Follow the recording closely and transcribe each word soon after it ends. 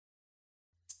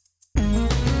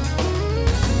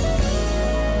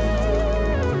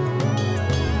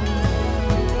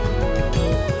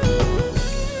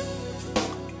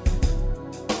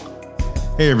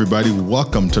Hey everybody,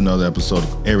 welcome to another episode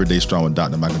of Everyday Strong with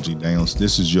Dr. Michael G. Daniels.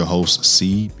 This is your host,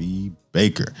 C.B.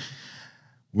 Baker.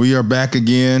 We are back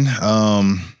again.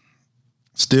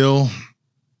 Still,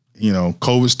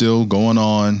 COVID still going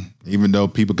on, even though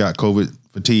people got COVID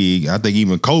fatigue. I think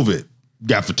even COVID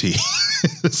got fatigue.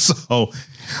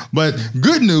 But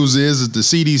good news is that the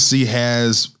CDC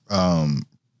has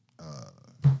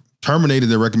terminated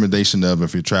the recommendation of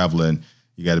if you're traveling,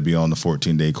 you got to be on the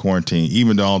 14-day quarantine,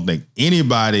 even though I don't think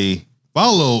anybody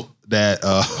followed that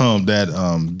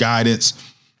guidance.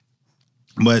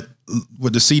 But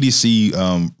with the CDC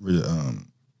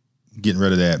getting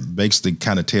rid of that, basically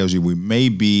kind of tells you we may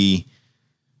be,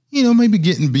 maybe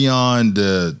getting beyond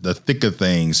the thick of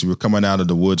things. We're coming out of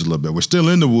the woods a little bit. We're still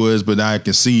in the woods, but now I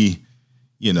can see,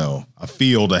 a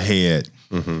field ahead.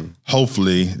 Mm-hmm.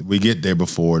 Hopefully we get there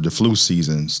before the flu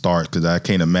season starts, because I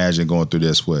can't imagine going through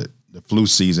this with the flu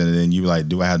season, and then you like,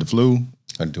 do I have the flu?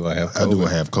 Or do I have COVID? Do I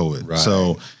have COVID? Right.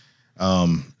 So,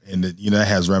 that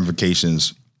has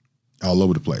ramifications all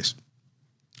over the place.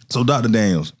 So, Dr.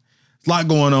 Daniels, a lot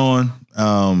going on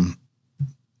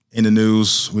in the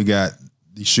news. We got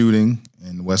the shooting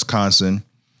in Wisconsin,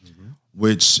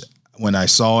 which when I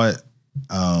saw it,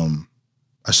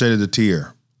 I shedded a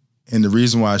tear. And the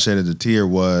reason why I shedded a tear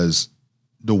was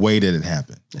the way that it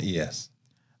happened. Yes.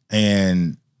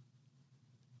 And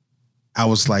I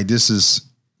was like, this is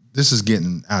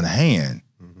getting out of hand.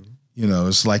 Mm-hmm.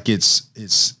 It's like it's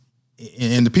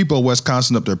and the people of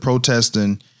Wisconsin up there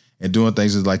protesting and doing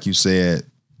things is like you said,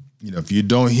 if you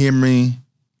don't hear me,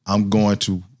 I'm going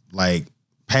to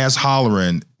past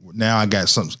hollering. Now I got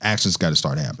some actions got to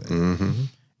start happening. Mm-hmm.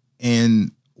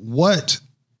 And what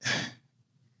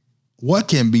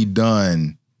can be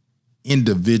done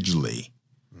individually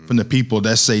from the people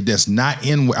that say that's not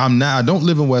in, I don't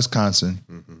live in Wisconsin.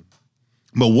 Mm-hmm.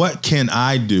 But what can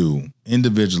I do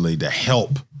individually to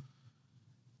help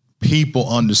people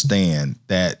understand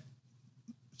that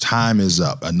time is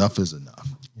up, enough is enough?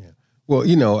 Yeah.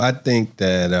 Well, I think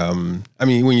that,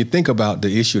 when you think about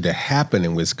the issue that happened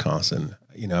in Wisconsin,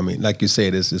 like you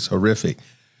said, it's horrific.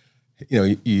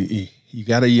 You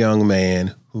got a young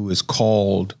man who is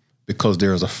called because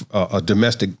there's a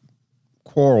domestic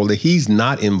quarrel that he's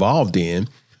not involved in,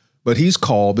 but he's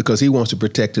called because he wants to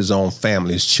protect his own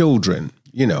family, his children.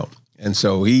 And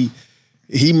so he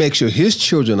makes sure his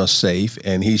children are safe,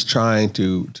 and he's trying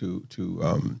to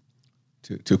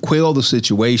quell the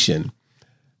situation.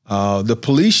 The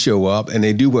police show up, and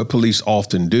they do what police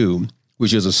often do,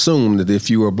 which is assume that if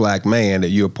you're a black man,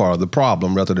 that you're part of the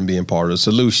problem rather than being part of the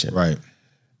solution. Right.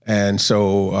 And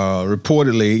so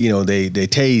reportedly, they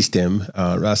tased him.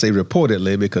 I say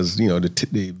reportedly because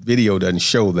the video doesn't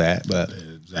show that, but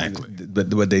exactly.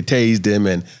 But they tased him,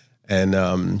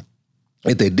 and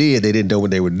if they did, they didn't know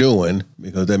what they were doing,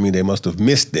 because that means they must have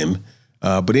missed him.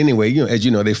 But anyway, as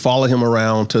you know, they follow him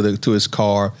around to his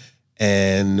car,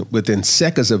 and within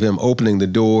seconds of him opening the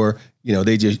door,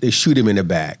 they shoot him in the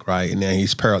back, right? And now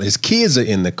he's paralyzed. His kids are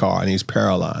in the car, and he's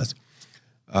paralyzed.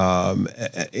 And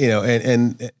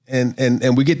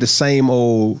we get the same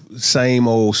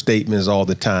old statements all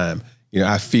the time.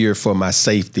 I fear for my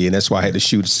safety, and that's why I had to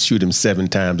shoot him 7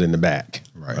 times in the back.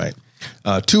 Right.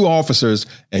 2 officers,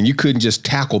 and you couldn't just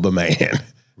tackle the man,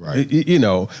 right?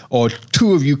 Or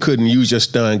 2 of you couldn't use your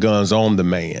stun guns on the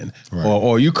man, right.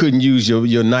 or you couldn't use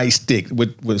your nightstick,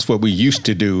 which was what we used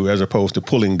to do, as opposed to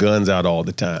pulling guns out all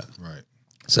the time. Right.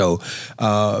 So,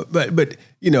 but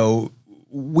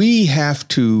we have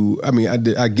to.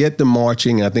 I get the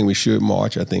marching. I think we should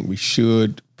march. I think we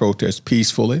should protest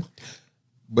peacefully,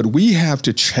 but we have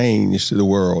to change the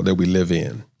world that we live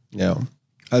in.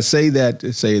 I say that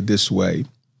to say it this way.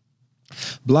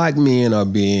 Black men are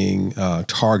being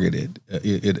targeted,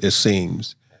 it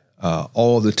seems,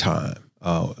 all the time.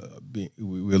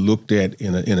 We're looked at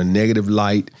in a negative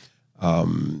light.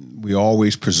 We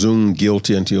always presume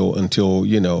guilty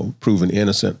until proven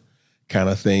innocent, kind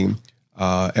of thing.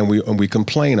 And we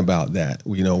complain about that.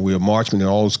 We're marching and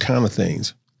all those kind of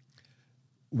things.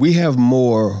 We have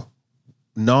more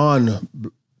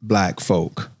non-black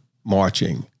folk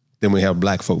marching than we have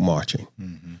black folk marching.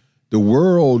 Mm-hmm. The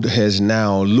world has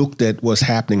now looked at what's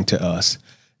happening to us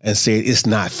and said it's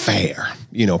not fair.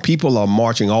 People are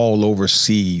marching all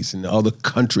overseas in other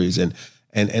countries, and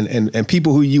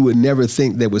people who you would never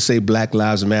think that would say Black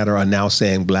Lives Matter are now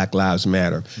saying Black Lives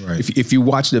Matter. Right. If you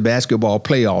watch the basketball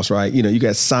playoffs, right, you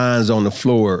got signs on the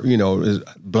floor,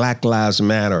 Black Lives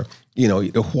Matter.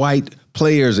 The white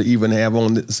players even have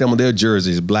on some of their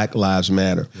jerseys, Black Lives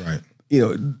Matter. Right.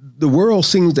 The world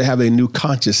seems to have a new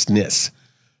consciousness.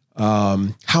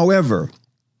 However,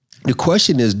 the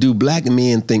question is, do black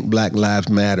men think Black Lives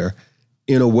Matter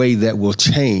in a way that will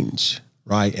change,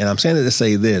 right? And I'm saying it to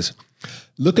say this.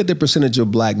 Look at the percentage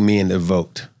of black men that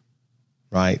vote,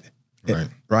 right?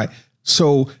 Right.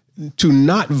 So to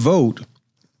not vote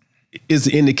is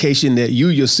the indication that you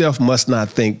yourself must not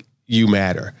think you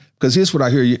matter. Because here's what I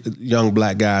hear young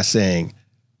black guys saying: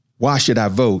 why should I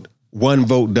vote? One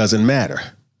vote doesn't matter.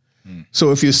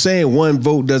 So if you're saying one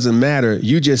vote doesn't matter,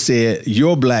 you just said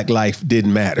your black life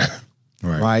didn't matter,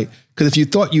 right? Because if you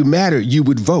thought you mattered, you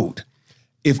would vote.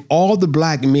 If all the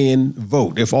black men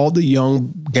vote, if all the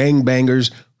young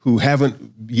gangbangers who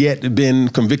haven't yet been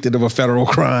convicted of a federal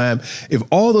crime, if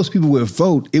all those people would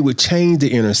vote, it would change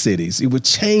the inner cities. It would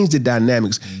change the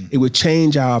dynamics. It would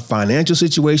change our financial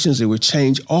situations. It would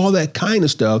change all that kind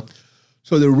of stuff.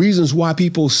 So the reasons why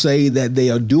people say that they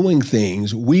are doing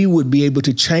things, we would be able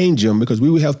to change them because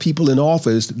we would have people in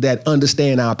office that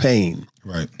understand our pain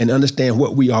and understand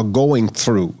what we are going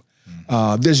through.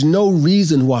 There's no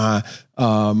reason why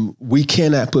we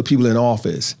cannot put people in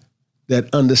office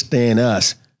that understand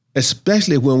us,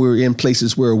 especially when we're in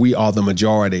places where we are the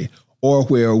majority or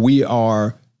where we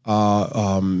are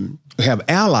have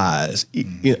allies,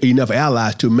 enough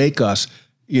allies to make us,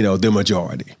 the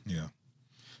majority. Yeah.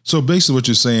 So basically what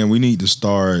you're saying, we need to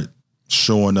start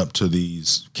showing up to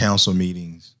these council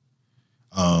meetings.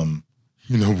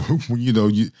 You're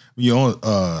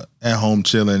at home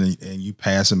chilling and you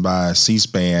passing by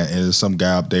C-SPAN and there's some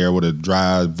guy up there with a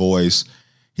dry voice.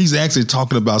 He's actually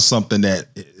talking about something that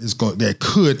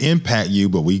could impact you,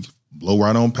 but we blow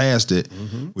right on past it.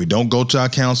 We don't go to our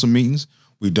council meetings.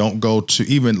 We don't go to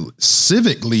even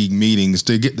civic league meetings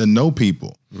to get to know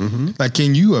people. Like,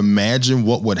 can you imagine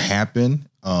what would happen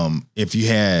if you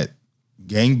had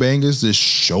gangbangers that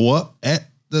show up at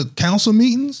the council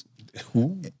meetings?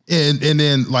 And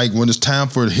then, like, when it's time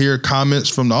for to hear comments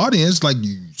from the audience, like,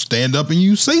 you stand up and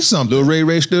you say something. Little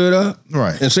Ray stood up,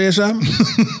 and said something,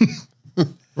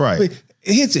 right?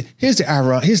 Here's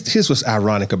what's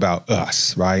ironic about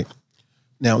us, right?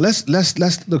 Now let's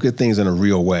look at things in a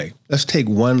real way. Let's take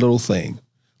one little thing.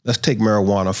 Let's take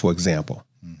marijuana for example.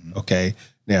 Okay.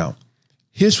 Now,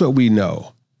 here's what we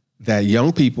know: that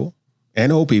young people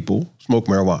and old people smoke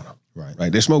marijuana.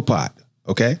 Right. They smoke pot.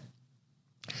 Okay.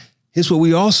 Here's what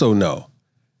we also know: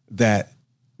 that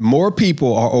more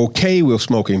people are okay with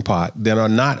smoking pot than are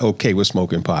not okay with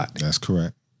smoking pot. That's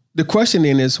correct. The question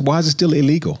then is, why is it still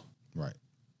illegal? Right.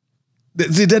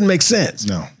 It doesn't make sense.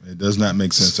 No, it does not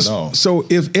make sense at all. So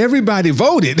if everybody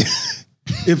voted,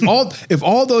 if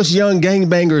all those young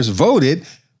gangbangers voted,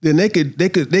 then they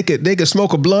could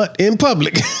smoke a blunt in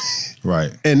public,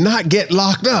 right, and not get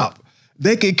locked up.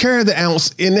 They could carry the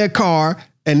ounce in their car,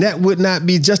 and that would not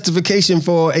be justification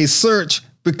for a search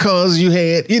because you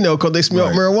had, because they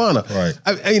smelled marijuana. Right.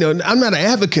 I'm not an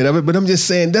advocate of it, but I'm just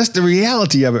saying that's the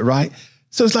reality of it, right?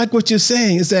 So it's like what you're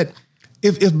saying is that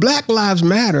if Black Lives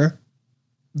Matter,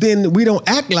 then we don't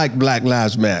act like Black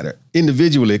Lives Matter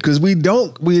individually, because we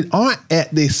aren't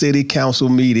at the city council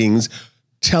meetings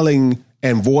telling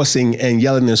and voicing and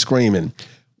yelling and screaming.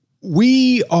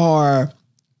 We are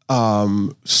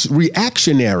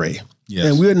reactionary,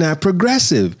 and we're not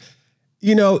progressive.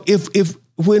 For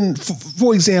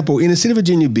example, in the city of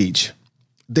Virginia Beach,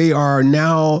 they are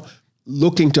now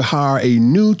looking to hire a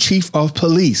new chief of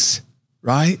police,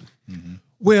 right?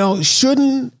 Well,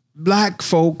 shouldn't Black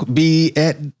folk be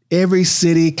at every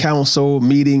city council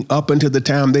meeting up until the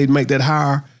time they make that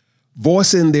hire,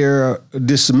 voicing their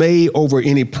dismay over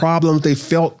any problems they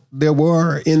felt there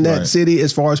were in that city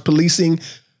as far as policing?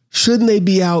 Shouldn't they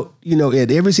be out,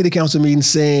 at every city council meeting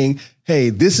saying, hey,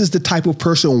 this is the type of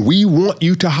person we want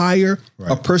you to hire,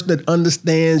 a person that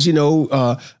understands,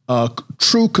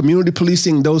 true community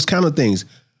policing, those kind of things.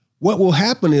 What will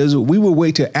happen is we will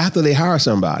wait till after they hire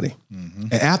somebody,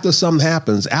 and after something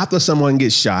happens, after someone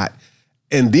gets shot,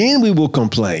 and then we will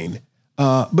complain.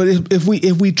 But if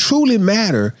we truly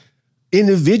matter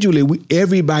individually,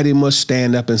 everybody must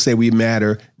stand up and say we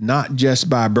matter, not just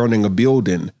by burning a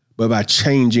building, but by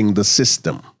changing the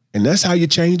system. And that's how you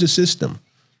change the system.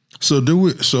 So do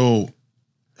we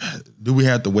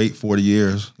have to wait 40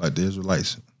 years like the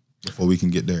Israelites before we can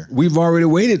get there? We've already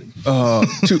waited more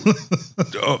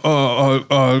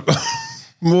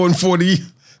than 40.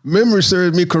 Memory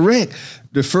serves me correct.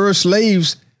 The first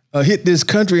slaves hit this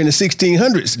country in the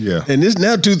 1600s. Yeah. And it's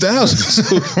now 2000.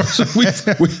 So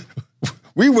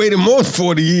we waited more than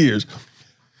 40 years.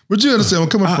 But you understand where I'm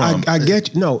coming from. I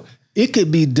get you. No, it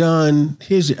could be done.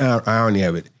 Here's the irony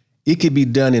of it. It could be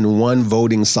done in one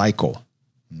voting cycle.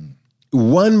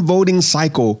 One voting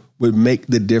cycle would make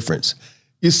the difference.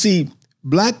 You see,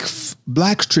 blacks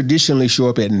traditionally show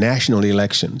up at national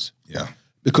elections. Yeah.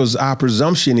 because our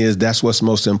presumption is that's what's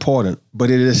most important, but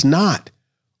it is not.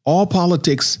 All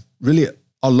politics really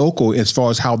are local as far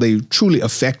as how they truly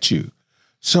affect you.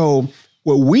 So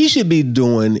what we should be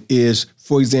doing is,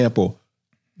 for example,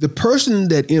 the person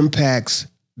that impacts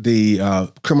the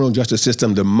criminal justice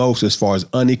system the most as far as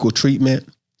unequal treatment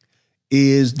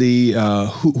is the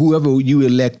whoever you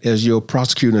elect as your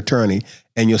prosecuting attorney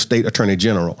and your state attorney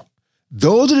general.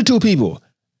 Those are the two people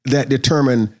that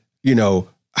determine,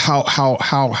 how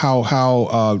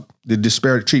the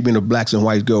disparate treatment of blacks and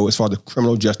whites go as far as the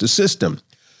criminal justice system.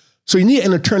 So you need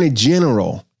an attorney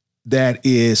general that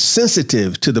is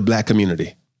sensitive to the black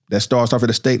community. That starts off at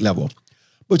the state level.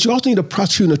 But you also need a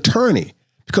prosecuting attorney,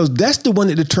 because that's the one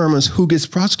that determines who gets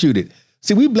prosecuted.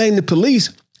 See, we blame the police,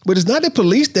 but it's not the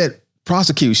police that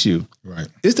prosecutes you. Right.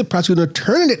 It's the prosecuting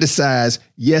attorney that decides,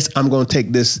 yes, I'm going to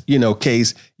take this,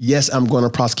 case. Yes, I'm going to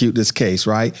prosecute this case,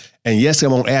 right? And yes, I'm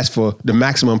going to ask for the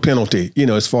maximum penalty,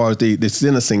 as far as the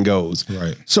sentencing goes.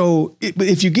 Right. So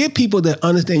if you get people that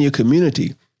understand your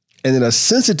community and that are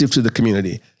sensitive to the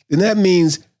community, then that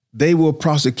means they will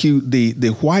prosecute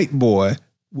the white boy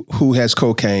who has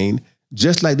cocaine,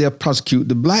 just like they'll prosecute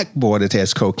the black boy that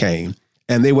has cocaine,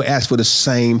 and they will ask for the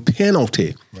same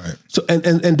penalty. Right. So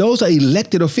and those are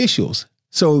elected officials.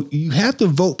 So you have to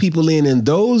vote people in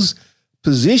those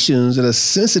positions that are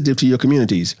sensitive to your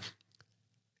communities.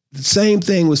 The same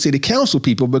thing with city council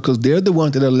people, because they're the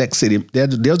ones that elect city. They're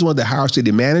the ones that hire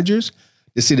city managers.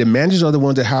 The city managers are the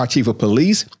ones that hire chief of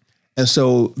police. And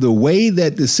so the way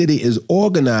that the city is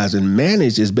organized and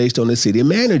managed is based on the city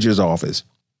manager's office.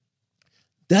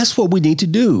 That's what we need to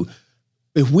do.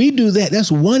 If we do that,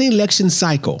 that's one election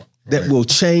cycle that will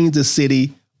change the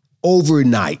city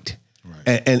overnight.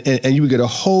 Right. And you get a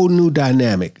whole new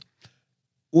dynamic.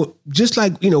 Well, just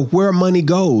like, where money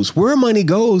goes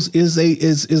is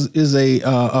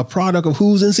a product of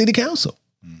who's in city council.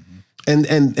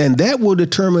 Mm-hmm. And that will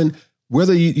determine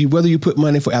whether you put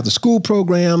money for after school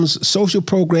programs, social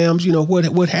programs,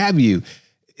 what have you.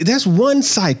 That's one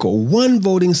cycle, one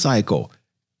voting cycle,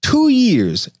 2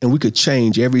 years, and we could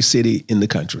change every city in the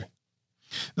country.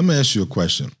 Let me ask you a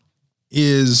question.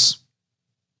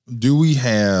 Do we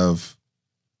have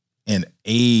an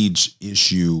age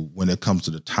issue when it comes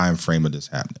to the time frame of this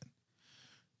happening?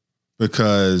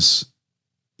 Because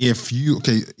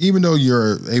even though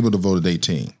you're able to vote at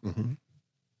 18, mm-hmm.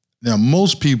 Now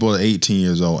most people at 18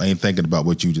 years old ain't thinking about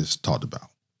what you just talked about.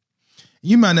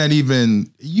 You might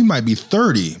be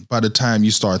 30 by the time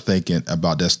you start thinking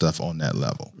about that stuff on that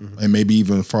level, mm-hmm. and maybe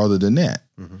even farther than that.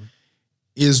 Mm-hmm.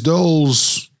 Is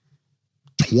those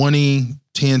 10,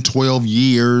 12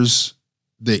 years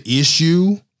the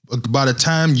issue? By the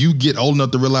time you get old enough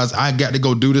to realize I got to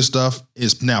go do this stuff,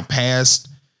 it's now past,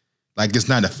 like it's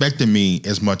not affecting me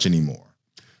as much anymore.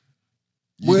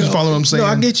 You follow what I'm saying? No,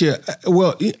 I get you.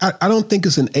 Well, I don't think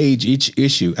it's an age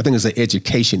issue. I think it's an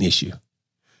education issue.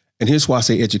 And here's why I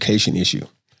say education issue.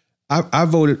 I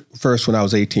voted first when I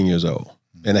was 18 years old,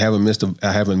 and I haven't missed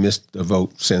a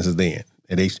vote since then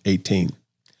at age 18.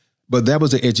 But that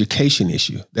was an education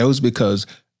issue. That was because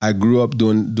I grew up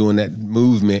doing that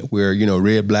movement where,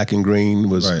 red, black, and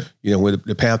green was, right. With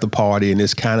the Panther Party and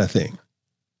this kind of thing.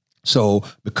 So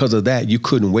because of that, you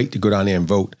couldn't wait to go down there and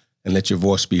vote and let your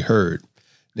voice be heard.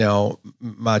 Now,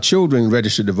 my children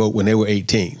registered to vote when they were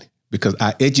 18 because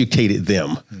I educated them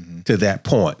mm-hmm. to that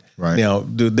point. Right. Now,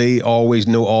 do they always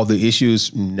know all the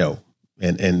issues? No.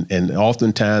 And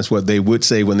oftentimes what they would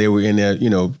say when they were in their,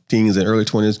 teens and early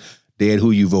 20s, Dad,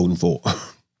 who you voting for?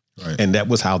 Right. And that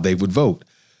was how they would vote.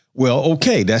 Well,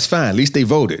 okay, that's fine. At least they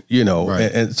voted,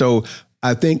 Right. And so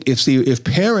I think if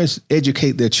parents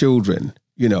educate their children,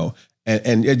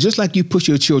 and just like you push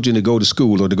your children to go to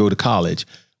school or to go to college,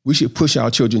 we should push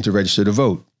our children to register to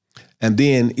vote. And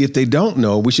then if they don't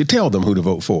know, we should tell them who to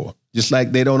vote for. Just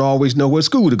like they don't always know what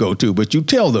school to go to, but you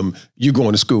tell them you're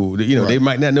going to school. Right. They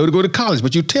might not know to go to college,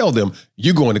 but you tell them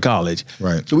you're going to college.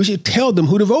 Right. So we should tell them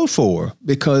who to vote for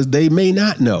because they may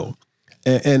not know.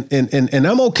 And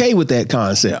I'm okay with that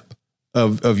concept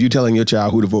of you telling your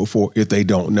child who to vote for if they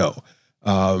don't know.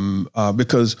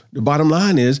 Because the bottom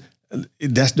line is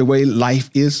that's the way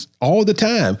life is all the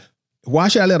time. Why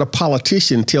should I let a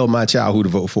politician tell my child who to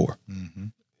vote for? Mm-hmm.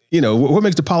 What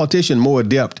makes the politician more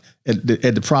adept at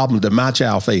the problems that my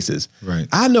child faces? Right.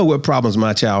 I know what problems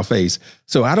my child face,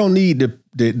 so I don't need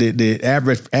the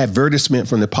average advertisement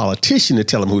from the politician to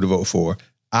tell him who to vote for.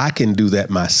 I can do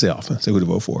that myself and say who to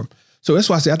vote for. So that's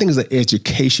why I say I think it's an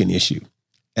education issue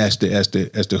as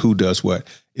to who does what.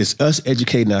 It's us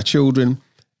educating our children,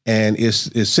 and it's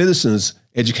citizens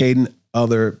educating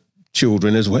other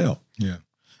children as well. Yeah.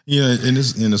 Yeah, and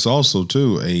it's also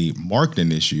too a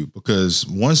marketing issue because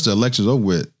once the election's over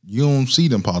with, you don't see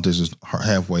them politicians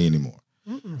halfway anymore,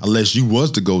 unless you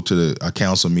was to go to a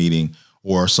council meeting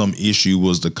or some issue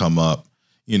was to come up.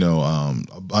 You know,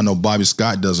 I know Bobby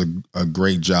Scott does a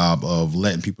great job of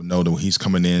letting people know that he's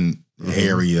coming in the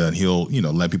area, and he'll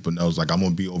let people know it's like I'm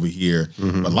going to be over here.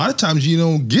 But a lot of times you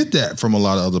don't get that from a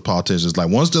lot of other politicians. Like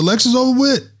once the election's over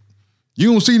with, you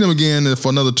don't see them again for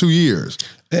another 2 years.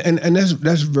 And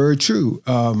that's very true.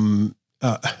 I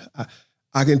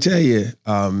can tell you,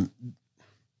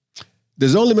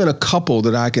 there's only been a couple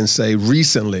that I can say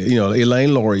recently. You know,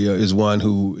 Elaine Loria is one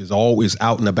who is always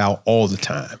out and about all the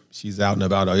time. She's out and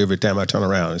about every time I turn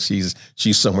around, and she's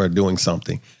somewhere doing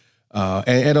something. And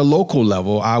at a local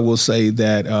level, I will say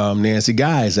that Nancy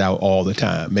Guy is out all the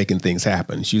time making things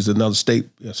happen. She's another state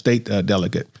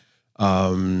delegate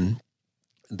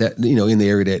that in the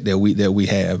area that we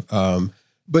have.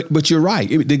 But you're right.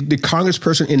 The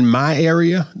congressperson in my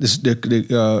area,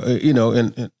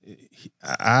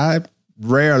 I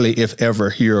rarely, if ever,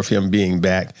 hear of him being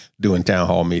back doing town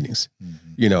hall meetings.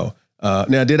 Now,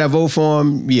 did I vote for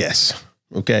him? Yes.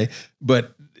 Okay.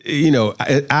 But,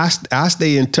 I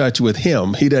stay in touch with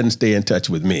him. He doesn't stay in touch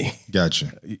with me.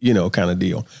 Gotcha. Kind of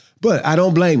deal. But I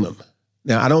don't blame him.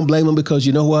 Now, I don't blame him because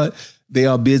you know what? They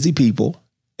are busy people.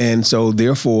 And so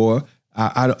therefore,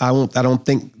 I don't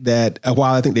think that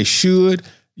while I think they should,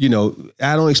 I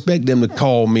don't expect them to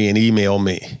call me and email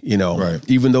me, Right.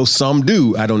 Even though some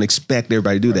do, I don't expect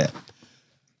everybody to do that.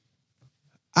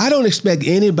 I don't expect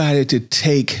anybody to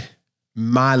take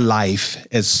my life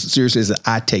as seriously as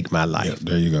I take my life. Yeah,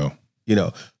 there you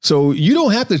go. So you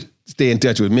don't have to stay in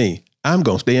touch with me. I'm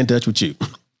going to stay in touch with you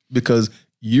because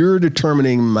you're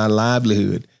determining my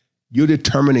livelihood. You're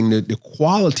determining the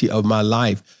quality of my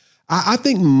life. I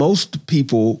think most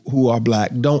people who are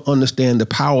Black don't understand the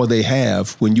power they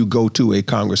have when you go to a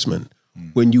congressman,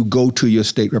 when you go to your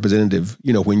state representative,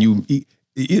 when you,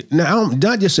 now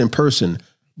not just in person,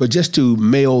 but just to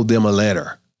mail them a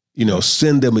letter,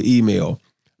 send them an email.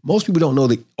 Most people don't know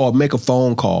or make a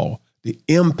phone call, the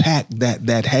impact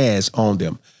that has on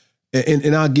them.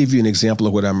 And I'll give you an example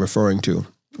of what I'm referring to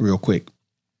real quick.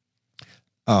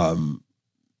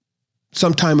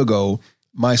 Some time ago,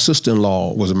 my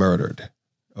sister-in-law was murdered.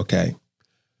 Okay.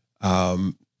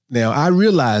 Now I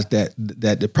realized that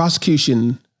the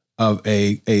prosecution of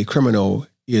a criminal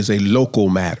is a local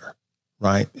matter,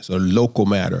 right? It's a local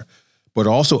matter, but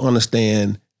also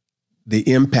understand the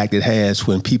impact it has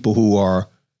when people who are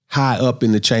high up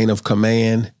in the chain of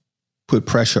command put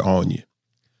pressure on you.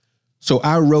 So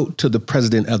I wrote to the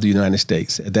President of the United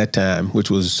States at that time, which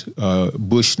was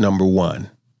Bush #1.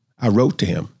 I wrote to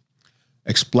him,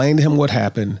 explained to him what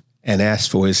happened, and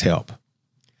asked for his help.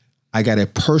 I got a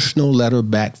personal letter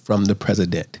back from the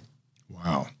president.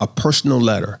 Wow. A personal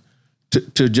letter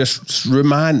to just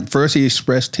remind. First, he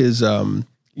expressed his,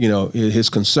 his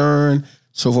concern,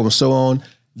 so forth and so on.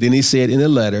 Then he said in the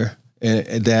letter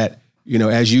that,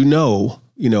 as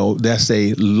that's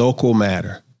a local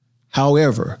matter.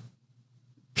 However,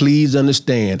 please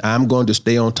understand, I'm going to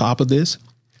stay on top of this,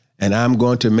 and I'm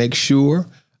going to make sure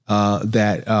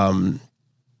that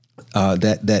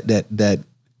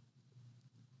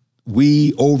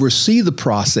we oversee the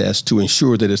process to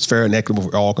ensure that it's fair and equitable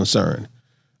for all concerned.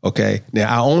 Okay. Now,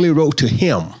 I only wrote to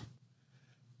him.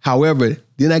 However,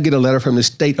 then I get a letter from the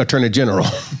state attorney general.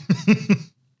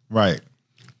 Right.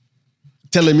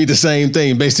 Telling me the same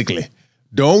thing, basically.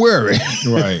 Don't worry.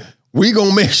 Right. We're going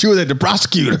to make sure that the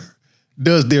prosecutor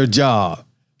does their job.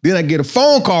 Then I get a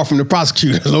phone call from the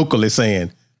prosecutor locally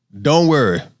saying, don't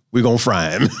worry, we're going to fry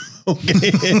him.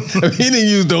 Okay. He didn't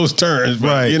use those terms, but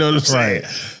right. You know what I'm saying?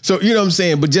 Right. So, you know what I'm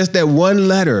saying? But just that one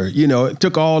letter, it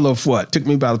took all of what? Took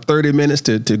me about 30 minutes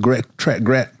to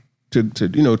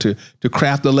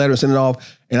craft the letter and send it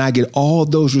off. And I get all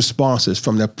those responses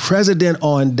from the president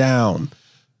on down.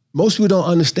 Most people don't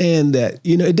understand that,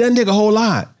 it doesn't take a whole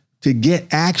lot to get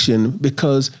action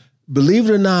because, believe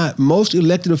it or not, most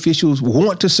elected officials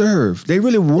want to serve. They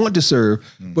really want to serve,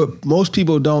 but most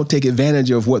people don't take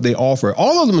advantage of what they offer.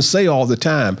 All of them say all the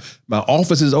time, my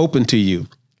office is open to you.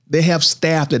 They have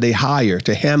staff that they hire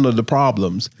to handle the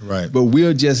problems. Right. But we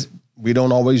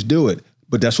don't always do it.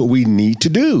 But that's what we need to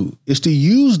do, is to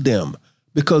use them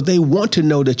because they want to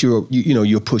know that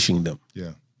you're pushing them.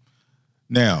 Yeah.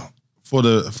 Now, for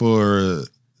the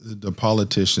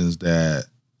politicians that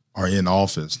are in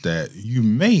office that you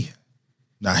may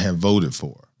not have voted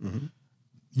for,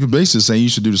 you're basically saying you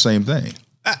should do the same thing.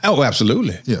 Oh,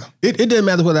 absolutely. Yeah. It doesn't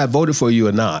matter whether I voted for you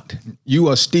or not. You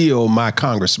are still my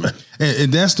congressman.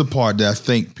 And that's the part that I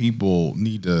think people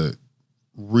need to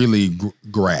really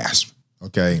grasp.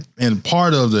 Okay. And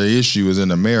part of the issue is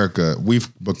in America, we've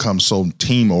become so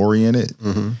team oriented.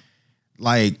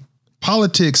 Like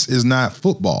politics is not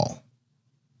football.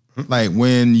 Like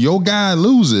when your guy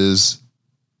loses,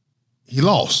 he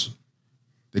lost.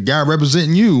 The guy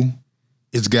representing you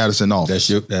is got us in office.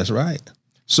 That's right.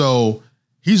 So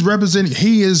he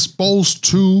is supposed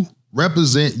to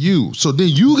represent you. So then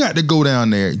you got to go down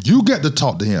there. You got to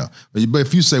talk to him. But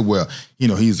if you say, well,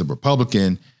 he's a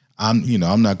Republican, I'm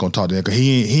not going to talk to him because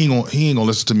he ain't gonna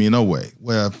listen to me in no way.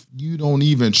 Well, if you don't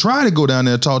even try to go down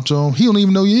there and talk to him, he don't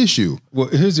even know your issue. Well,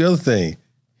 here's the other thing.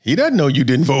 He doesn't know you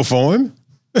didn't vote for him.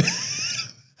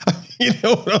 You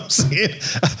know what I'm saying?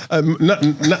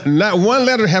 Not one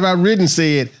letter have I written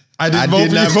said, I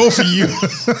did not vote for you.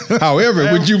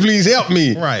 However, would you please help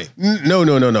me? Right.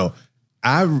 No.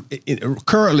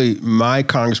 Currently, my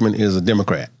congressman is a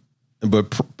Democrat, but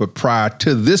prior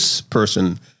to this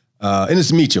person, and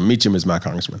it's Meacham. Meacham is my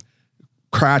congressman.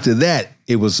 Prior to that,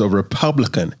 it was a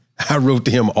Republican. I wrote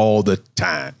to him all the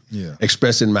time,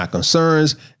 expressing my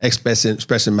concerns,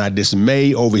 expressing my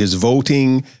dismay over his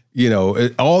voting,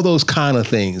 all those kind of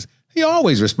things. He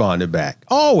always responded back.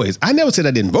 Always. I never said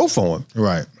I didn't vote for him.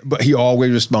 Right. But he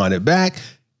always responded back.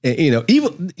 And,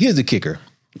 even here's the kicker.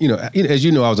 As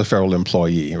you know, I was a federal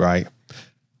employee, right?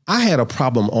 I had a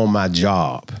problem on my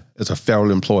job as a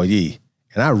federal employee,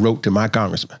 and I wrote to my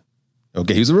congressman.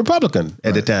 Okay, he was a Republican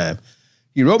at the time.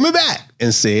 He wrote me back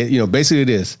and said, basically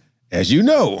this, as you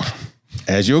know,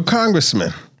 as your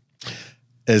congressman,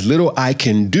 as little I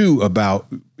can do about,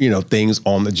 things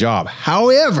on the job.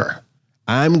 However,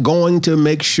 I'm going to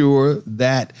make sure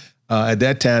that at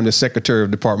that time, the Secretary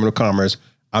of Department of Commerce,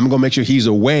 I'm going to make sure he's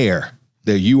aware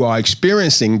that you are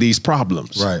experiencing these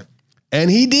problems. Right.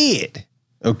 And he did.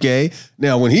 Okay.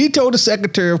 Now, when he told the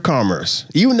Secretary of Commerce,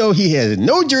 even though he has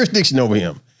no jurisdiction over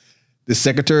him, the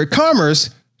Secretary of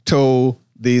Commerce told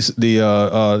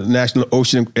the National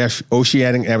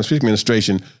Oceanic Atmospheric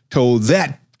Administration told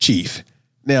that chief.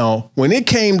 Now, when it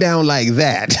came down like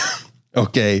that,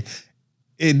 okay,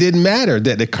 it didn't matter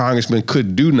that the congressman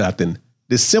could do nothing.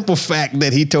 The simple fact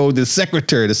that he told the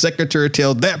secretary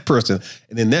tells that person,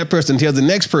 and then that person tells the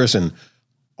next person,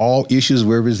 all issues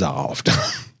were resolved.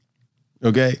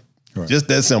 Okay? Right. Just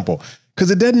that simple.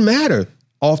 Because it doesn't matter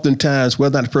oftentimes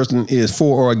whether or not the person is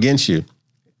for or against you.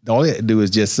 All you have to do is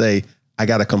just say, I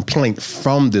got a complaint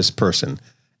from this person.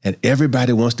 And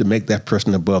everybody wants to make that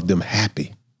person above them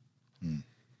happy.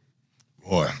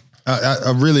 Boy,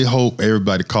 I really hope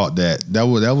everybody caught that. That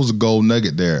was a gold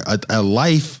nugget there. A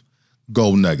life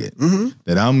gold nugget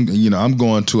that I'm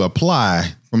going to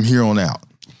apply from here on out.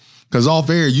 Because off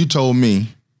air, you told me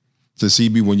to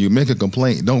CB, when you make a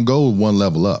complaint, don't go one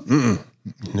level up.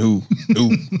 No.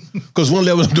 Because one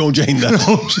level up don't change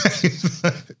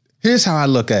nothing. Here's how I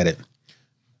look at it.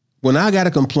 When I got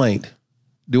a complaint,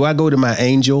 do I go to my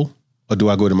angel or do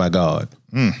I go to my God?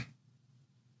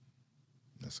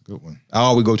 That's a good one. I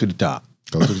always go to the top.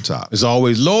 Go to the top. It's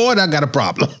always, Lord, I got a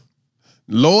problem.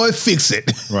 Lord, fix it.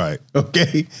 Right.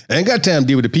 Okay. I ain't got time to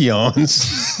deal with the peons.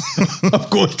 I'm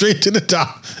going straight to the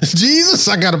top. Jesus,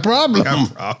 I got a problem.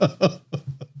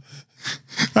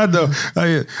 I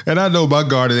know my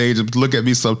guardian angels look at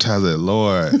me sometimes and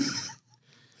Lord,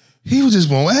 he just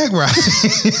won't act right.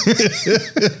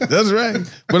 That's right.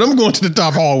 But I'm going to the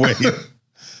top hallway.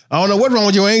 I don't know what's wrong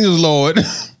with your angels, Lord,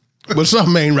 but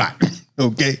something ain't right.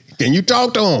 Okay. Can you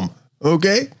talk to him?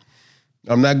 Okay.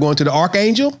 I'm not going to the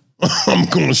archangel. I'm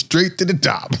going straight to the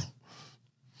top.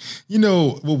 You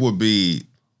know what would be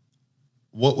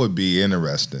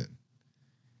interesting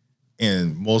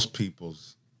in most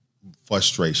people's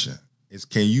frustration is,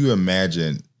 can you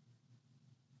imagine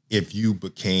if you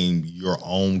became your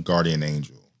own guardian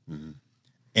angel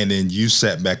and then you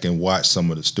sat back and watched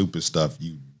some of the stupid stuff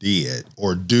you did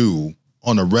or do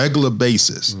on a regular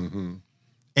basis,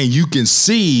 and you can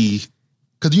see,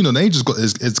 because the angels,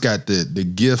 it's got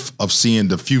the gift of seeing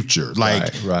the future,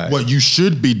 like what you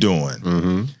should be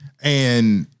doing.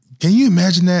 And can you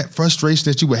imagine that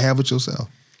frustration that you would have with yourself?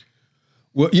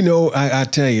 Well, I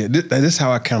tell you, this is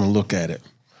how I kind of look at it.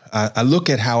 I look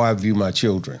at how I view my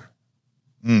children.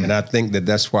 And I think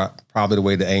that's probably the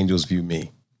way the angels view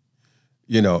me.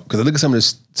 Because I look at some of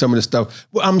the stuff.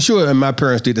 Well, I'm sure my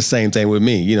parents did the same thing with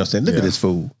me. Saying, look at this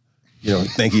fool.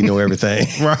 Think he know everything.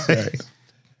 Right.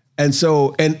 And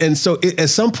so at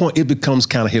some point it becomes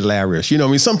kind of hilarious.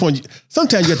 Sometimes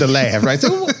you have to laugh, right?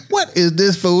 So what is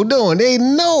this fool doing? They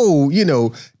know,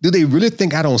 do they really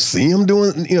think I don't see him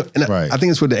doing, and I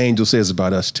think it's what the angel says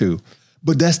about us too.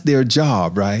 But that's their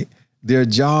job, right? Their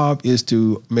job is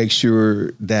to make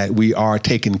sure that we are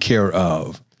taken care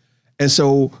of. And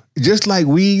so just like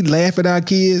we laugh at our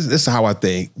kids, that's how I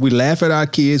think. We laugh at our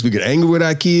kids, we get angry with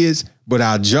our kids, but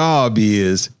our job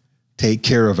is take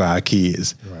care of our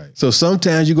kids. Right. So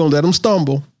sometimes you're going to let them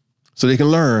stumble so they can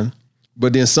learn.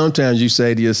 But then sometimes you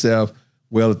say to yourself,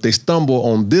 well, if they stumble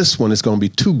on this one, it's going to be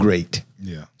too great.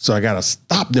 Yeah. So I got to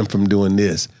stop them from doing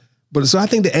this. But so I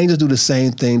think the angels do the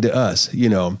same thing to us, you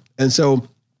know. And so,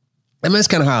 I mean, that's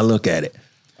kind of how I look at it.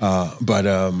 But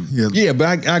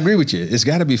I agree with you. It's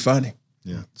got to be funny.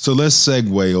 Yeah. So let's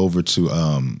segue over to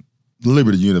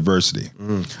Liberty University,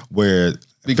 where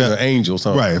Speaking of angels,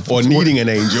 huh? Right. Or needing an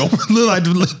angel. Look like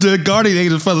the guardian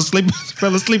angel fell asleep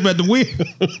at the wheel.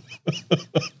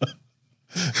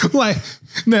 Like,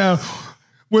 now,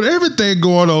 with everything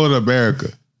going on in America,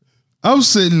 I'm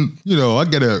sitting, you know, I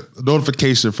get a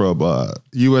notification from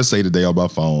USA Today on my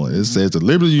phone. It says the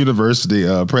Liberty University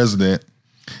president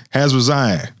has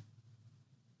resigned.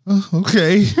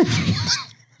 Okay.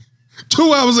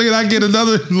 2 hours later, I get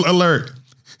another alert.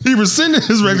 He rescinded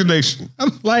his resignation.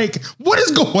 I'm like, what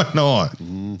is going on?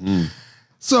 Mm-hmm.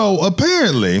 So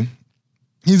apparently,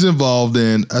 he's involved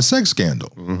in a sex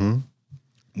scandal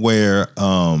where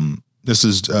this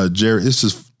is Jerry. This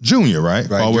is Junior, right?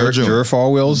 Right, Jerry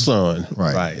Falwell's son.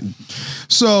 Right.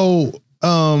 So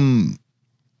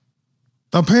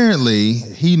apparently,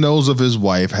 he knows of his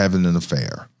wife having an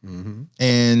affair,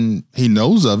 and he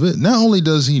knows of it. Not only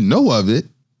does he know of it,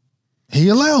 he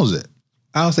allows it.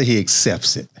 I'll say he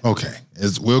accepts it. Okay.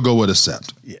 We'll go with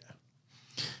accept. Yeah.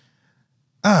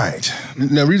 All right.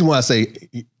 Now, the reason why I say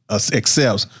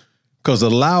accepts, because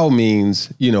allow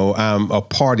means, you know, I'm a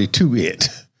party to it.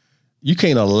 You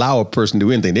can't allow a person to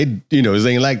do anything. They, you know, it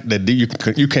ain't like that.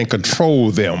 You can't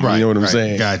control them. Right, you know what I'm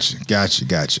saying? Gotcha.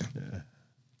 Yeah.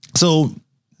 So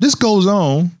this goes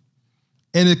on,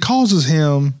 and it causes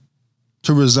him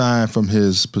to resign from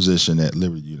his position at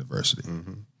Liberty University.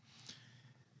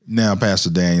 Now,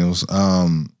 Pastor Daniels,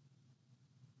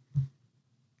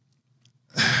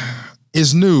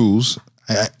 it's news.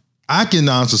 I can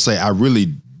honestly say I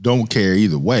really don't care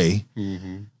either way.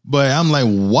 But I'm like,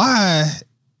 why?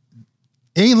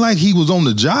 It ain't like he was on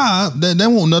the job. That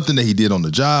wasn't nothing that he did on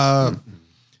the job.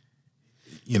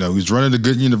 You know, he's running a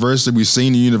good university. We've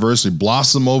seen the university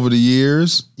blossom over the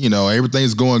years. You know,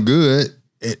 everything's going good.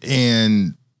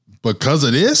 And because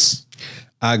of this?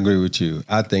 I agree with you.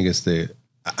 I think it's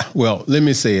well, let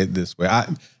me say it this way.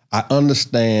 I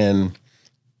understand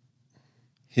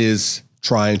his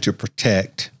trying to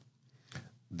protect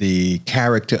the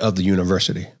character of the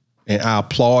university, and I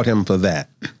applaud him for that.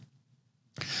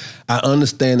 I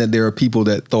understand that there are people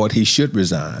that thought he should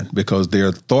resign because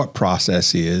their thought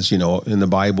process is, you know, and the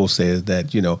Bible says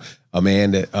that, you know, a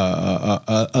man that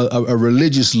a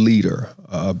religious leader,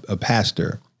 a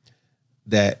pastor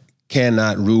that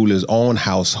cannot rule his own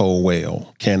household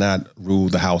well, cannot rule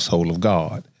the household of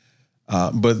God.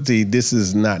 But this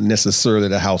is not necessarily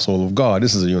the household of God.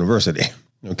 This is a university,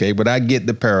 okay? But I get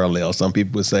the parallel. Some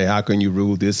people would say, how can you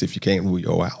rule this if you can't rule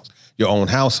your own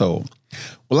household?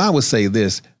 Well, I would say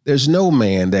this. There's no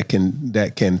man that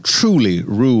can truly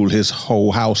rule his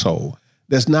whole household.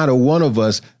 There's not a one of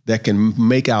us that can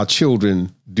make our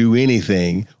children do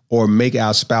anything or make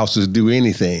our spouses do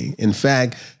anything. In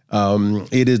fact,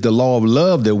 it is the law of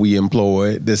love that we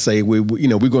employ that say we're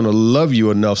going to love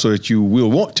you enough so that you will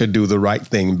want to do the right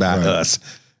thing by us.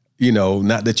 You know,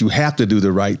 not that you have to do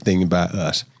the right thing by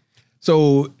us.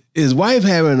 So his wife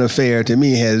having an affair to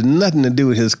me has nothing to do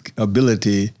with his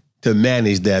ability to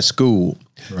manage that school.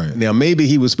 Right. Now, maybe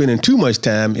he was spending too much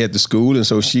time at the school, and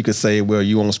so she could say, well,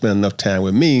 you won't spend enough time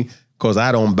with me, because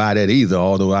I don't buy that either,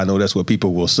 although I know that's what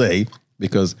people will say,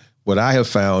 because what I have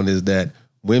found is that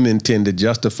women tend to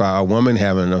justify a woman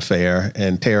having an affair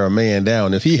and tear a man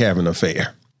down if he having an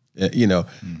affair, you know.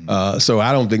 So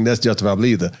I don't think that's justifiable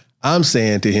either. I'm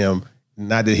saying to him,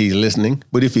 not that he's listening,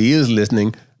 but if he is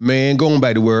listening, man, go on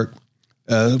back to work.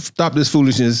 Stop this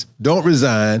foolishness. Don't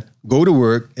resign. Go to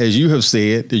work. As you have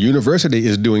said, the university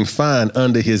is doing fine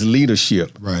under his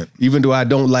leadership. Right. Even though I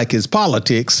don't like his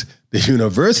politics, the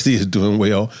university is doing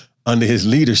well under his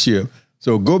leadership.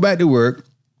 So go back to work.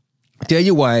 Tell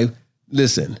your wife,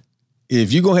 listen,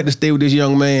 if you're going to have to stay with this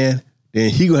young man, then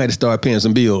he going to have to start paying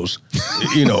some bills.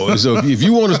 You know, so if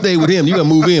you want to stay with him, you got to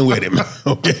move in with him.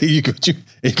 Okay. You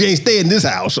can't stay in this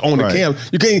house on the campus.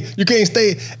 You can't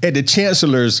stay at the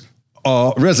chancellor's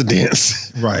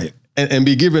residence, right, and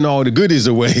be giving all the goodies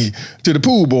away to the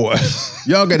pool boy.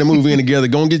 Y'all got to move in together.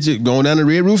 Go down the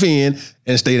Red Roof Inn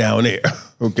and stay down there.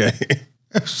 Okay.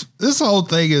 This whole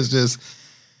thing is just,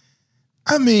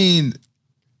 I mean,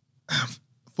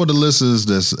 for the listeners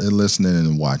that's listening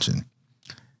and watching,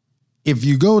 if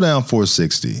you go down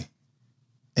 460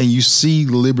 and you see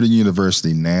Liberty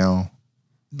University now,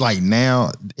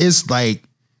 it's like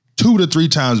 2 to 3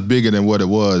 times bigger than what it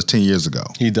was 10 years ago.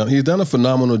 He's done a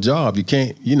phenomenal job. You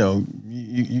can't,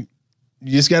 you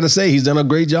just got to say he's done a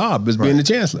great job as being the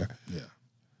chancellor. Yeah.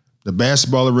 The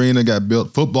basketball arena got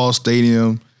built, football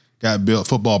stadium got built,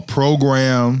 football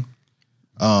program.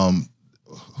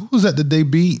 Who was that they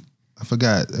beat? I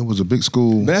forgot. It was a big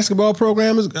school. Basketball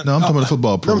program is no. I'm talking about the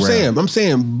football program. I'm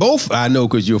saying both. I know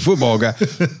because you're a football guy.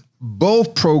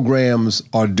 Both programs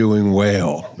are doing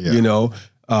well. Yeah.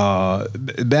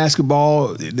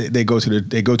 Basketball they go to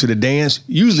the dance.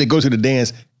 Usually go to the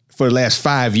dance for the last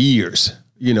 5 years.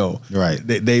 Right.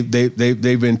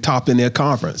 They've been top in their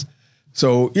conference.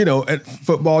 So at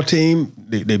football team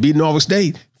they beat Norfolk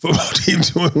State. Football team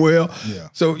doing well. Yeah.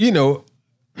 So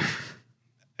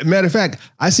matter of fact,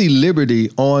 I see Liberty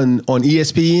on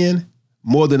ESPN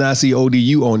more than I see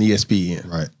ODU on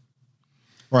ESPN.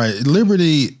 Right.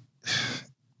 Liberty,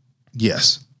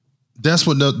 yes. That's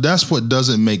what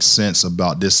doesn't make sense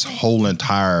about this whole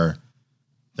entire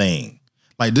thing.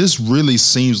 Like, this really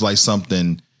seems like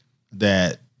something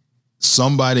that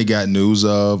somebody got news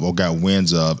of or got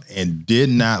winds of and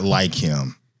did not like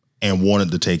him and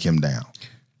wanted to take him down.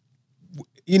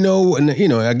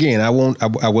 Again, I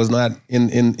was not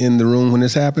in the room when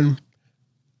this happened,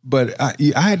 but I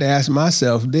had to ask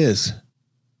myself this: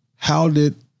 how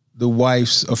did the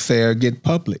wife's affair get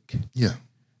public? Yeah.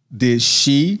 Did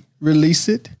she release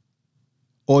it,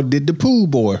 or did the pool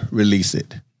boy release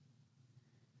it?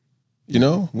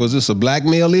 Was this a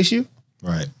blackmail issue?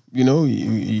 Right.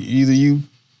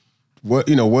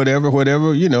 Whatever,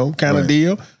 kind of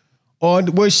deal. Or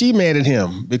was she mad at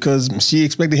him because she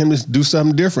expected him to do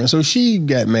something different? So she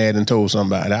got mad and told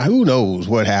somebody. Now, who knows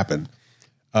what happened?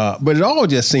 But it all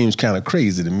just seems kind of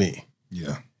crazy to me.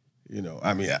 Yeah.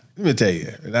 Let me tell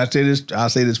you, and I'll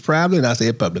say this proudly and I say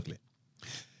it publicly.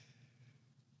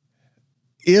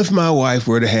 If my wife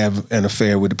were to have an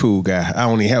affair with the pool guy, I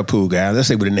only have a pool guy, let's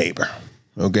say with a neighbor,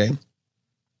 okay?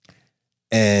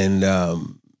 And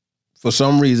for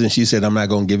some reason, she said, I'm not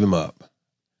going to give him up.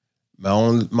 My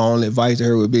only advice to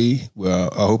her would be,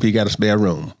 well, I hope he got a spare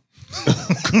room.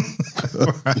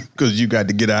 Because you got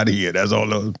to get out of here. That's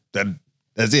all.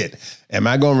 That's it. Am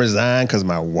I going to resign because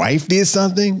my wife did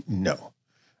something? No.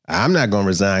 I'm not going to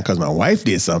resign because my wife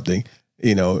did something.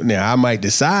 Now I might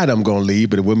decide I'm going to leave,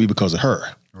 but it wouldn't be because of her.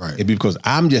 Right. It'd be because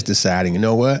I'm just deciding,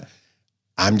 what?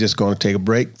 I'm just going to take a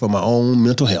break for my own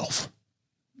mental health.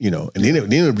 And then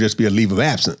it would just be a leave of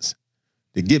absence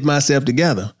to get myself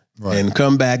together. Right. And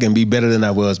come back and be better than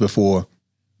I was before.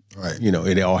 Right.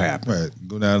 It all happened. Right.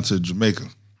 Go down to Jamaica.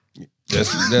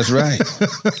 That's right.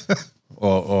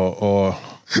 or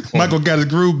Michael got his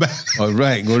groove back. All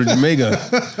right. Go to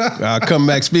Jamaica. I'll come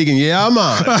back speaking. Yeah, I'm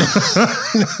on.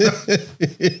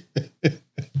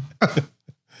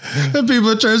 And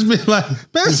people at church be like,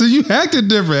 Pastor, you acted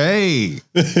different. Hey.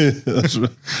 That's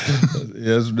right.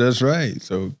 Yes, that's right.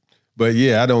 So, but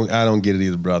yeah, I don't get it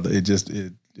either, brother.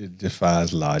 It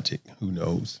defies logic. Who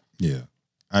knows? Yeah.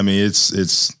 I mean, it's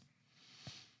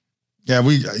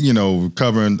we,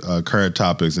 covering current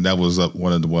topics, and that was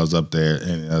one of the ones up there.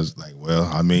 And I was like, well,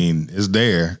 I mean, it's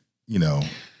there,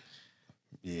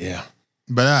 Yeah.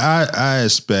 But I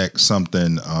expect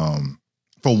something,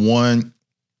 for one,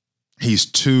 he's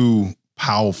too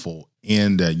powerful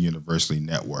in that university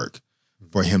network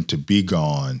for him to be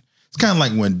gone. It's kind of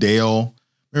like when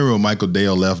remember when Michael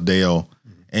Dale left Dale?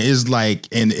 And it's like,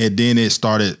 and then it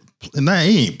started, it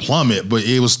ain't plummet, but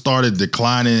it started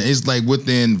declining. It's like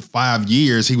within 5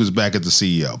 years, he was back at the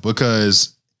CEO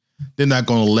because they're not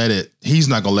going to he's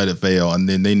not going to let it fail. And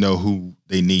then they know who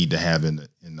they need to have in the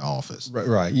office.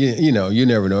 Right. You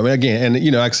never know. I mean, again, and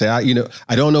like I say,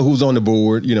 I don't know who's on the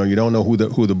board. You don't know who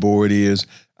the board is.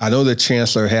 I know the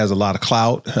chancellor has a lot of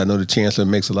clout. I know the chancellor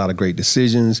makes a lot of great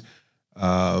decisions. But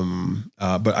I'm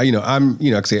like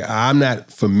I say, I'm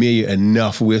not familiar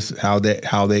enough with how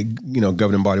they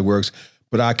governing body works.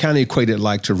 But I kind of equate it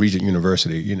like to Regent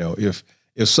University.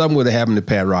 If something would have happened to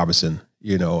Pat Robertson,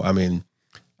 you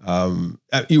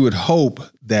would hope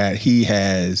that he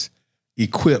has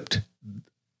equipped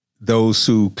those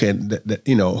who can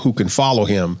who can follow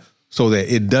him so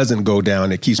that it doesn't go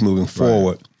down, it keeps moving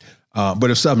forward. Right. But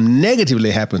if something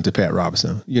negatively happened to Pat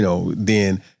Robertson,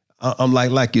 then I'm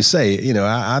like you say,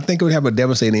 I think it would have a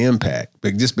devastating impact,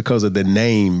 but just because of the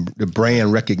name, the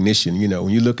brand recognition. When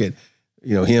you look at,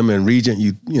 him and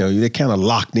Regent, they're kind of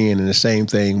locked in, and the same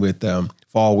thing with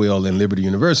Falwell and Liberty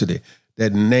University.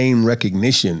 That name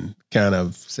recognition kind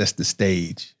of sets the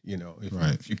stage.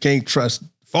 If you can't trust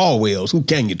Falwells, who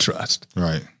can you trust?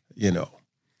 Right. Yeah.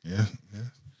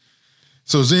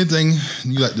 So is there anything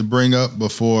you like to bring up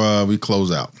before we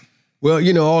close out? Well,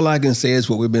 you know, all I can say is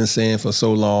what we've been saying for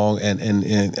so long, and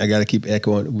I got to keep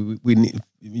echoing. We need,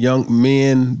 young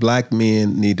men, black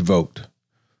men need to vote.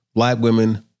 Black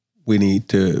women, we need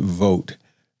to vote.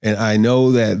 And I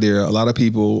know that there are a lot of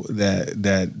people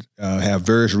that have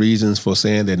various reasons for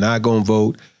saying they're not going to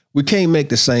vote. We can't make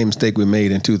the same mistake we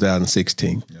made in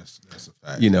 2016. Yes, that's a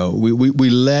fact. You know, we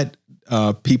let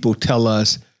people tell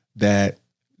us that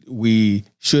we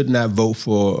should not vote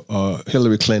for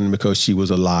Hillary Clinton because she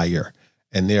was a liar.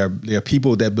 And there are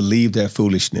people that believe that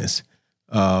foolishness,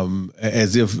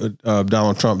 as if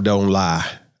Donald Trump don't lie,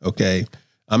 okay?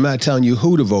 I'm not telling you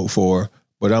who to vote for,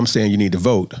 but I'm saying you need to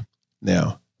vote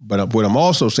now. But what I'm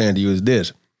also saying to you is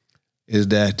this, is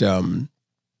that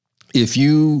if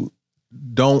you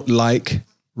don't like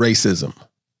racism,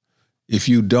 if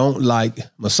you don't like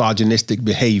misogynistic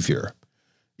behavior,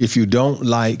 if you don't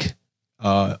like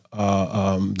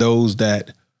those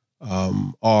that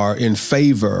are in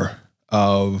favor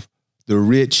of the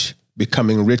rich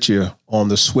becoming richer on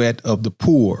the sweat of the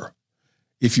poor,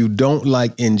 if you don't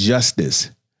like injustice,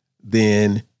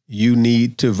 then you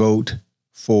need to vote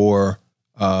for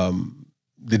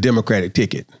the Democratic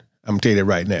ticket. I'm going to tell you that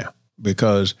right now,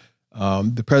 because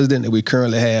the president that we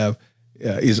currently have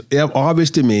is obvious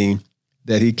to me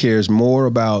that he cares more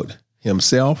about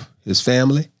himself, his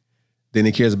family, than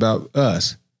he cares about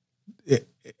us.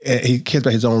 He cares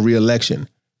about his own reelection.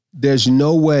 There's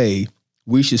no way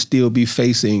we should still be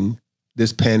facing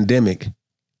this pandemic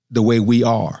the way we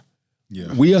are.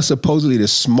 Yeah. We are supposedly the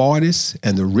smartest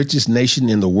and the richest nation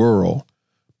in the world,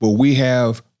 but we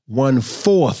have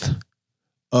 1/4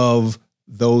 of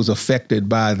those affected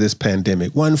by this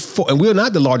pandemic. 1/4, and we're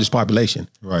not the largest population,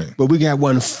 Right. but we got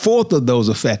 1/4 of those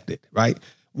affected, right?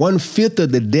 1/5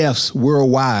 of the deaths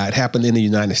worldwide happened in the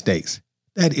United States.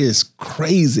 That is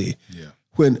crazy. Yeah.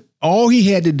 When all he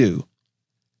had to do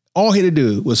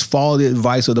was follow the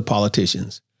advice of the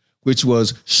politicians, which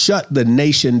was shut the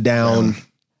nation down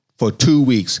for 2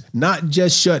 weeks. Not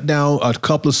just shut down a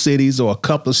couple of cities or a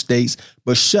couple of states,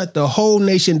 but shut the whole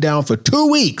nation down for 2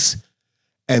 weeks.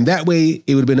 And that way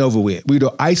it would have been over with. We'd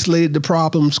have isolated the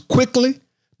problems quickly.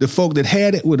 The folk that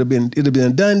had it it'd have been a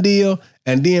done deal,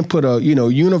 and then put a,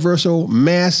 universal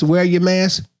mask, wear your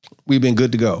mask. We've been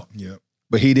good to go. Yeah.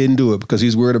 But he didn't do it because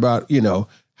he's worried about,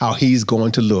 how he's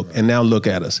going to look. Right. And now look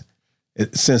at us.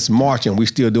 Since March, and we're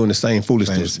still doing the same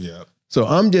foolishness. Yeah. So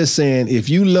I'm just saying, if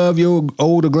you love your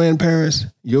older grandparents,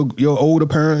 your older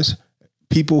parents,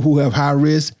 people who have high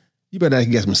risk, you better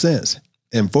get some sense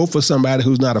and vote for somebody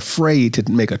who's not afraid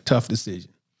to make a tough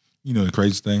decision. You know the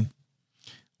crazy thing?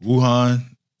 Wuhan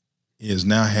is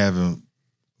now having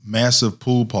massive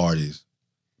pool parties.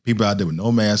 People out there with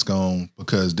no mask on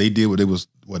because they did what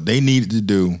they needed to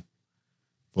do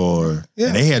and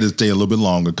they had to stay a little bit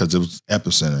longer because it was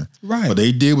epicenter. Right. But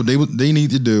they did what they need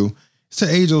to do. It's the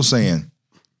age old saying,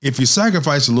 if you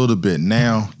sacrifice a little bit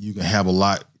now, you can have a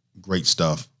lot of great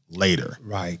stuff later.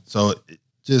 Right. So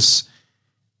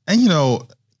I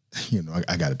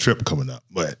got a trip coming up,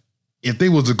 but if they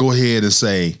was to go ahead and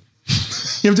say,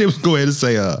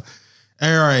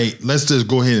 all right, let's just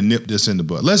go ahead and nip this in the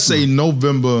bud. Let's say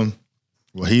November.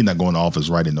 Well, he's not going to office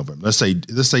right in November. Let's say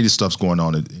this stuff's going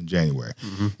on in January,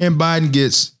 and Biden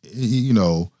gets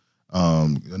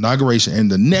inauguration,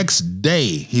 and the next day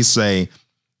he say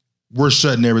we're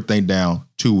shutting everything down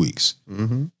 2 weeks.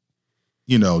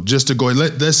 Just to go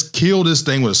let's kill this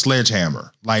thing with a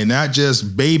sledgehammer, like not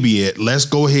just baby it. Let's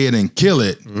go ahead and kill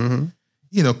it.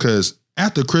 Because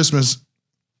after Christmas,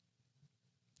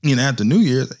 after New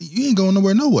Year's, you ain't going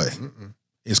nowhere, no way.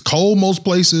 It's cold most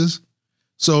places.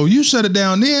 So you shut it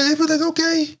down there, it'd be like,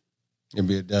 okay. It'd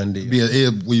be a done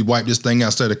deal. We wipe this thing out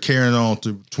instead of carrying on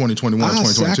to 2021,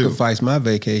 2022. I sacrifice my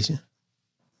vacation.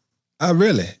 I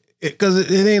really, because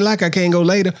it ain't like I can't go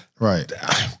later. Right.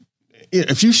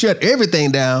 If you shut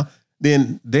everything down,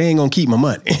 then they ain't going to keep my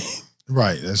money.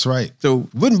 Right, that's right. So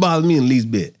it wouldn't bother me in the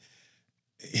least bit.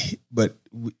 But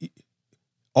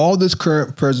all this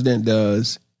current president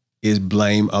does is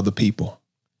blame other people.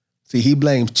 See, he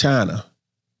blames China.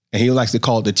 And he likes to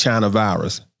call it the China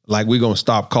virus. Like we're going to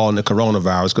stop calling it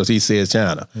coronavirus because he says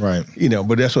China. Right.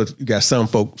 But that's what you got some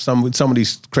folk, some of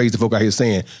these crazy folk out here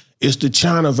saying, it's the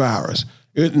China virus.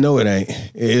 No, it ain't.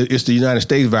 It's the United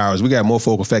States virus. We got more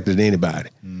folk affected than anybody.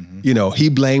 He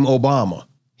blamed Obama.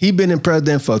 He been in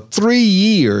president for 3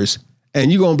 years,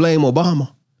 and you going to blame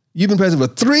Obama? You've been president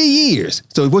for 3 years.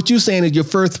 So what you're saying is your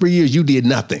first 3 years, you did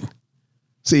nothing.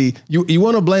 See, you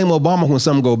want to blame Obama when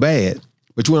something go bad,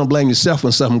 but you want to blame yourself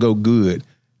when something go good.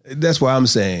 That's what I'm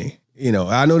saying.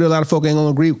 I know there are a lot of folk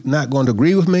not going to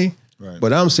agree with me. Right.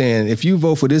 But I'm saying if you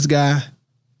vote for this guy,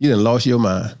 you done lost your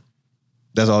mind.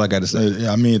 That's all I got to say.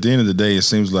 I mean, at the end of the day, it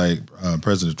seems like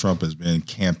President Trump has been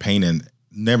campaigning,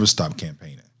 never stopped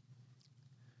campaigning.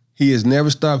 He has never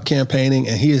stopped campaigning,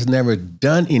 and he has never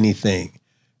done anything.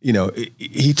 You know,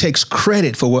 he takes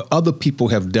credit for what other people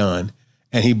have done,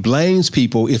 and he blames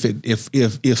people if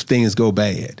things go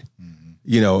bad. Mm-hmm.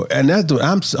 You know, and that's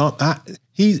what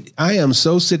I am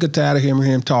so sick and tired of hearing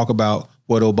him talk about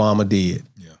what Obama did.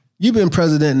 Yeah. You've been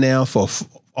president now for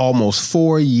almost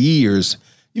 4 years.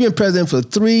 You've been president for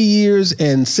 3 years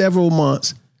and several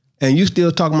months, and you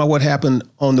still talking about what happened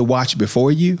on the watch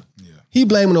before you? Yeah. He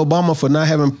blaming Obama for not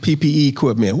having PPE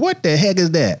equipment. What the heck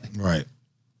is that? Right.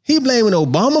 He blaming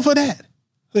Obama for that?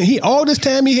 All this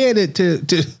time he had it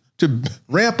to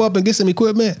ramp up and get some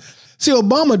equipment. See,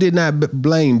 Obama did not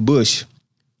blame Bush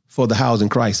for the housing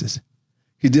crisis.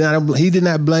 He did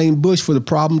not blame Bush for the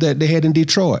problem that they had in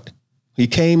Detroit. He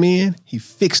came in, he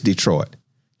fixed Detroit.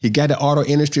 He got the auto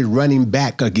industry running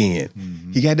back again.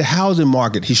 Mm-hmm. He got the housing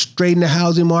market. He straightened the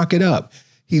housing market up.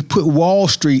 He put Wall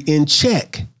Street in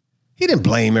check. He didn't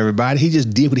blame everybody. He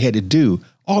just did what he had to do.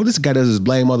 All this guy does is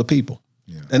blame other people.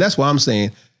 Yeah. And that's why I'm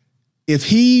saying, if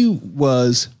he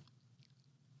was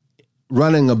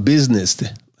running a business,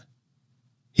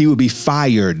 he would be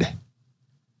fired.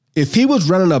 If he was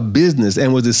running a business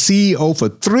and was the CEO for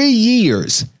 3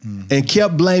 years and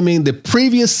kept blaming the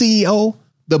previous CEO,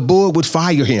 the board would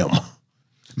fire him.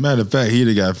 Matter of fact, he'd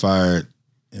have got fired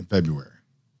in February.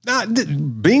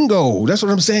 Bingo. That's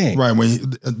what I'm saying. Right.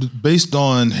 Based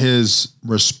on his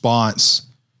response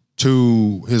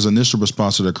to his initial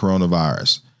response to the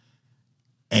coronavirus.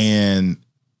 And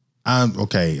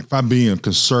if I'm being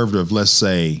conservative, let's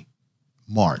say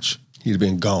March. He'd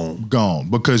been gone. Gone.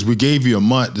 Because we gave you a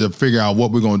month to figure out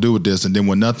what we're going to do with this. And then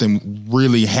when nothing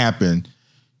really happened,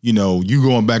 you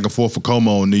going back and forth for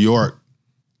Como in New York,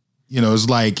 it's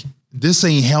like, this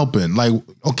ain't helping. Like,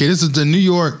 okay, this is in New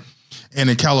York and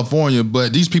in California,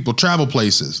 but these people travel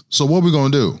places. So what are we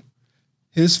going to do?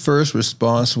 His first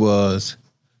response was,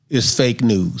 it's fake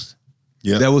news.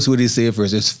 Yeah, that was what he said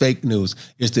first. It's fake news.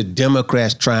 It's the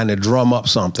Democrats trying to drum up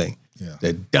something. Yeah.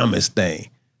 The dumbest thing.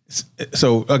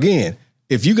 So again,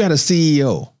 if you got a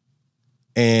CEO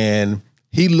and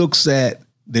he looks at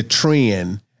the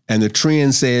trend and the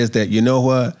trend says that, you know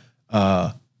what,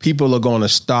 people are going to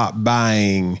stop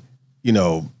buying,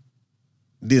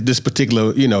 this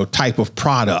particular, type of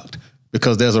product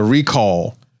because there's a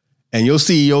recall, and your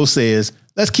CEO says,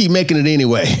 let's keep making it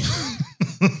anyway.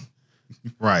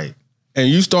 Right. And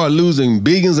you start losing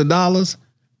billions of dollars,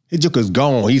 his joker's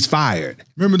gone. He's fired.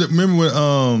 Remember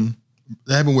when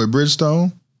that happened with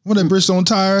Bridgestone? One of them Bridgestone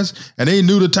tires, and they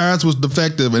knew the tires was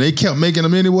defective, and they kept making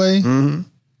them anyway. Mm-hmm.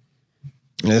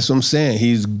 And that's what I'm saying.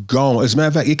 He's gone. As a matter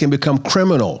of fact, it can become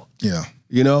criminal. Yeah.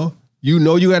 You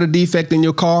got a defect in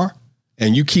your car,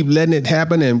 and you keep letting it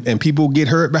happen, and people get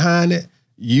hurt behind it.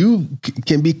 You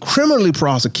can be criminally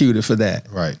prosecuted for that.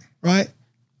 Right. Right.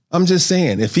 I'm just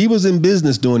saying, if he was in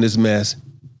business doing this mess,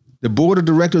 the board of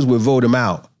directors would vote him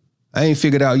out. I ain't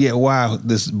figured out yet why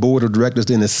this board of directors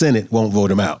in the Senate won't vote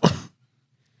him out.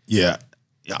 Yeah.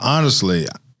 Honestly,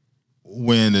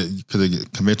 because the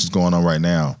convention's going on right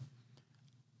now,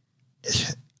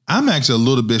 I'm actually a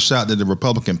little bit shocked that the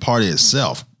Republican Party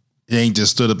itself ain't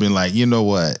just stood up and like, you know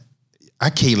what? I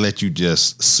can't let you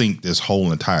just sink this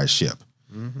whole entire ship.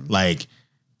 Mm-hmm. Like,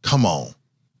 come on.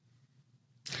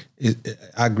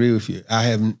 I agree with you.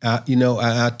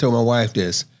 I told my wife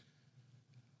this.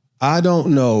 I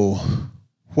don't know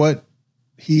what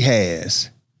he has,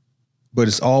 but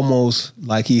it's almost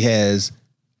like he has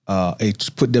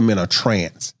put them in a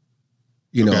trance.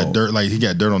 Got dirt, like he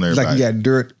got dirt on everybody. Like he got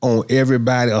dirt on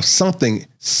everybody or something,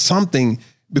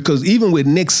 because even with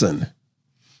Nixon,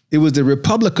 it was the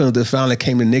Republicans that finally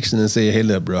came to Nixon and said, hey,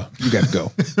 look, bro, you got to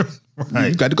go. Right.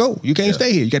 You got to go. You can't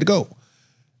stay here. You got to go.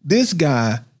 This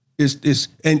guy is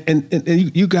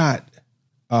you got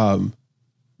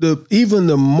even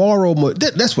the moral,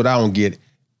 that's what I don't get.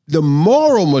 The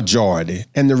moral majority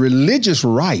and the religious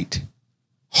right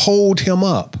hold him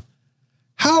up.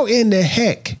 How in the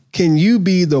heck can you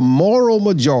be the moral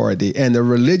majority and the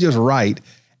religious right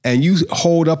and you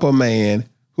hold up a man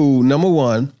who, number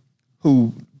one,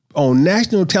 who on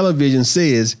national television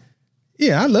says,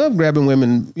 yeah, I love grabbing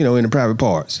women, in the private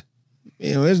parts.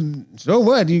 So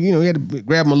what? You had to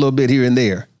grab them a little bit here and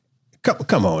there.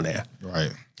 Come on now.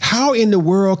 Right. How in the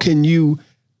world can you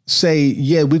say,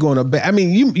 yeah, we're going to, I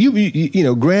mean,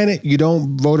 you granted, you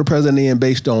don't vote a president in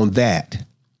based on that.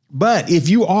 But if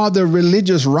you are the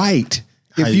religious right,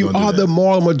 if you are the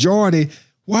moral majority,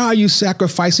 why are you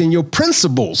sacrificing your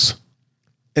principles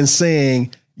and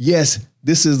saying, yes,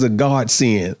 this is a God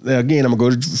sin. Now, again, I'm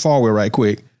going to go to Falwell right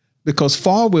quick, because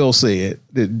Falwell said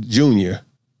that Junior,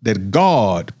 that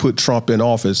God put Trump in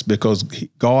office because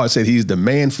God said he's the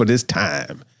man for this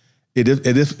time.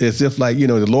 As if like,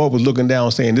 the Lord was looking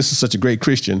down saying, this is such a great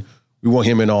Christian, we want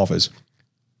him in office.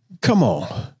 Come on.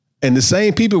 And the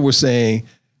same people were saying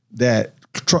that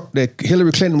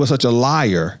Hillary Clinton was such a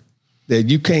liar that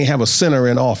you can't have a sinner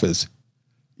in office.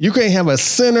 You can't have a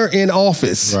sinner in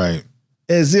office. Right.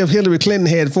 As if Hillary Clinton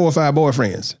had 4 or 5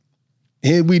 boyfriends.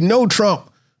 And we know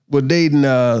Trump was dating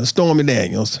Stormy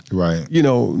Daniels. Right.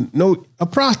 A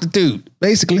prostitute,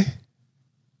 basically.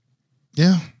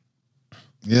 Yeah.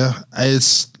 Yeah.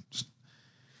 It's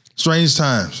strange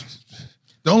times.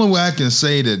 The only way I can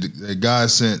say that God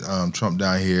sent Trump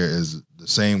down here is the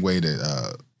same way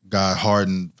that God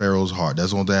hardened Pharaoh's heart.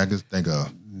 That's the only thing I can think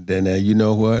of. Then you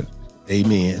know what?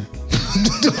 Amen.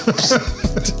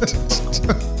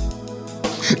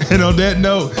 And on that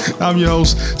note, I'm your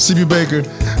host, CB Baker.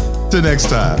 Till next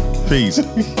time. Peace.